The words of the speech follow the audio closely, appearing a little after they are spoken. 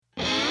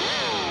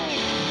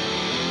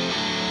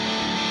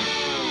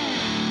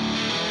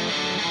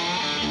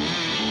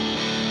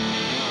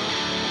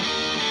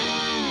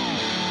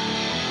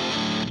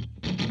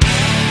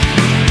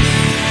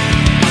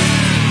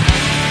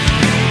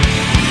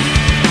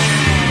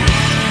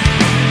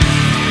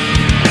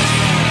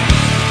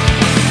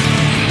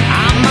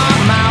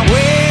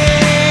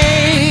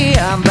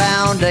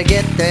to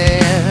get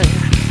there.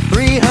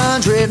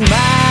 300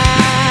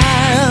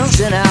 miles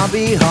and I'll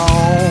be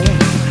home.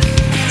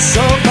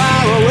 So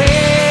far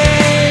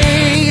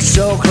away,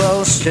 so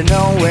close to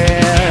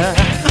nowhere.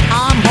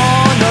 I'm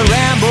born to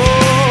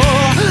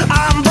ramble,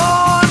 I'm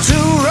born to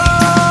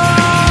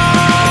roam.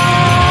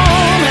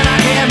 And I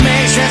can't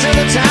make sense of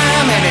the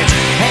time, and it's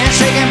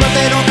handshaking but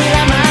they don't feel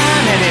like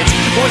mine. And it's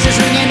voices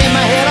ringing in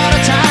my head all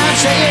the time,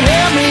 saying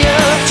help me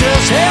up,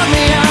 just help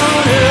me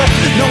on up.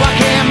 No, I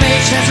can't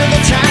make sense of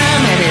the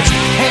time, and it's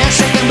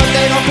handshaking but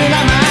they don't feel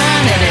like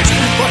mine. And it's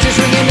voices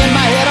ringing in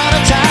my head all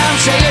the time,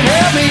 saying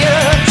help me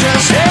up,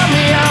 just help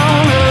me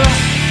on up.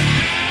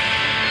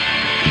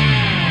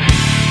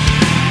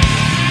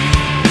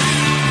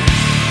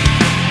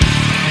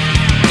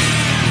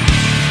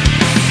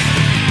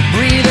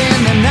 Breathe in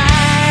the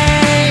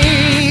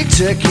night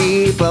to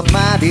keep up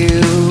my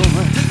view.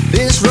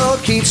 This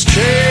road keeps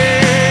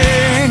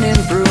turning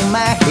through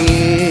my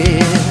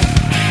head,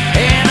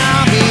 and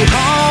I'll be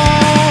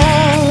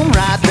home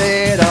right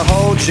there to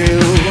hold you,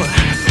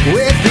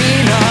 with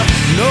enough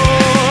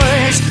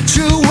noise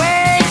to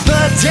wake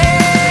the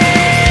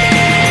dead.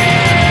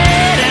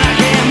 And I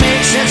can't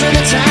make sense of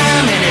the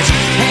time, and it's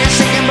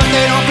handshaking but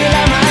they don't feel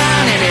like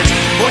mine. And it's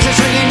voices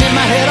ringing in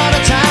my head all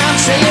the time,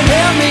 saying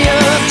help me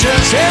up,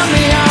 just help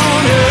me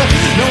on up.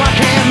 No, I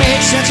can't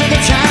make sense of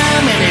the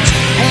time, and it's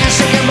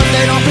handshaking but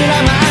they don't feel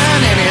like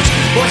mine. And it's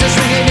voices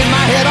ringing in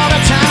my head all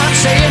the time,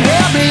 saying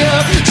help me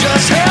up,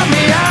 just help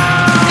me on.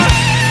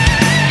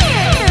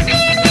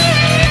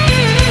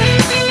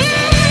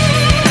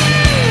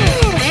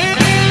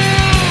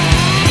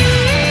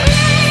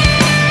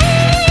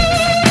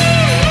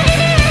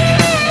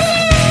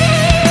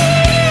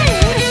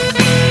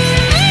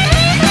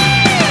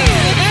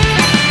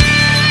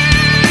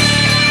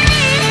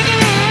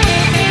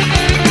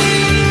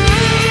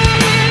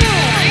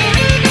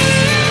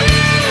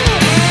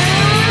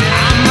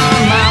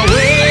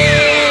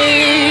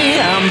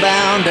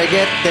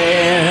 Get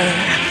there.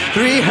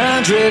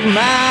 300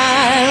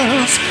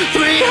 miles,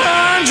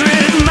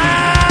 300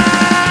 miles,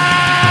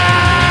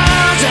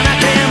 and I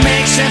can't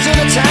make sense of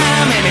the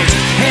time, and it's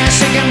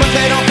handshaking but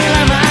they don't feel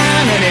like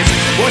mine. And it's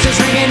voices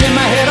ringing in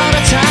my head all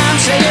the time,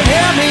 saying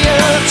help me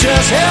up,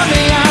 just help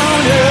me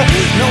on up.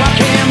 No, I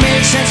can't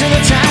make sense of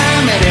the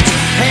time, and it's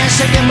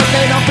handshaking but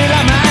they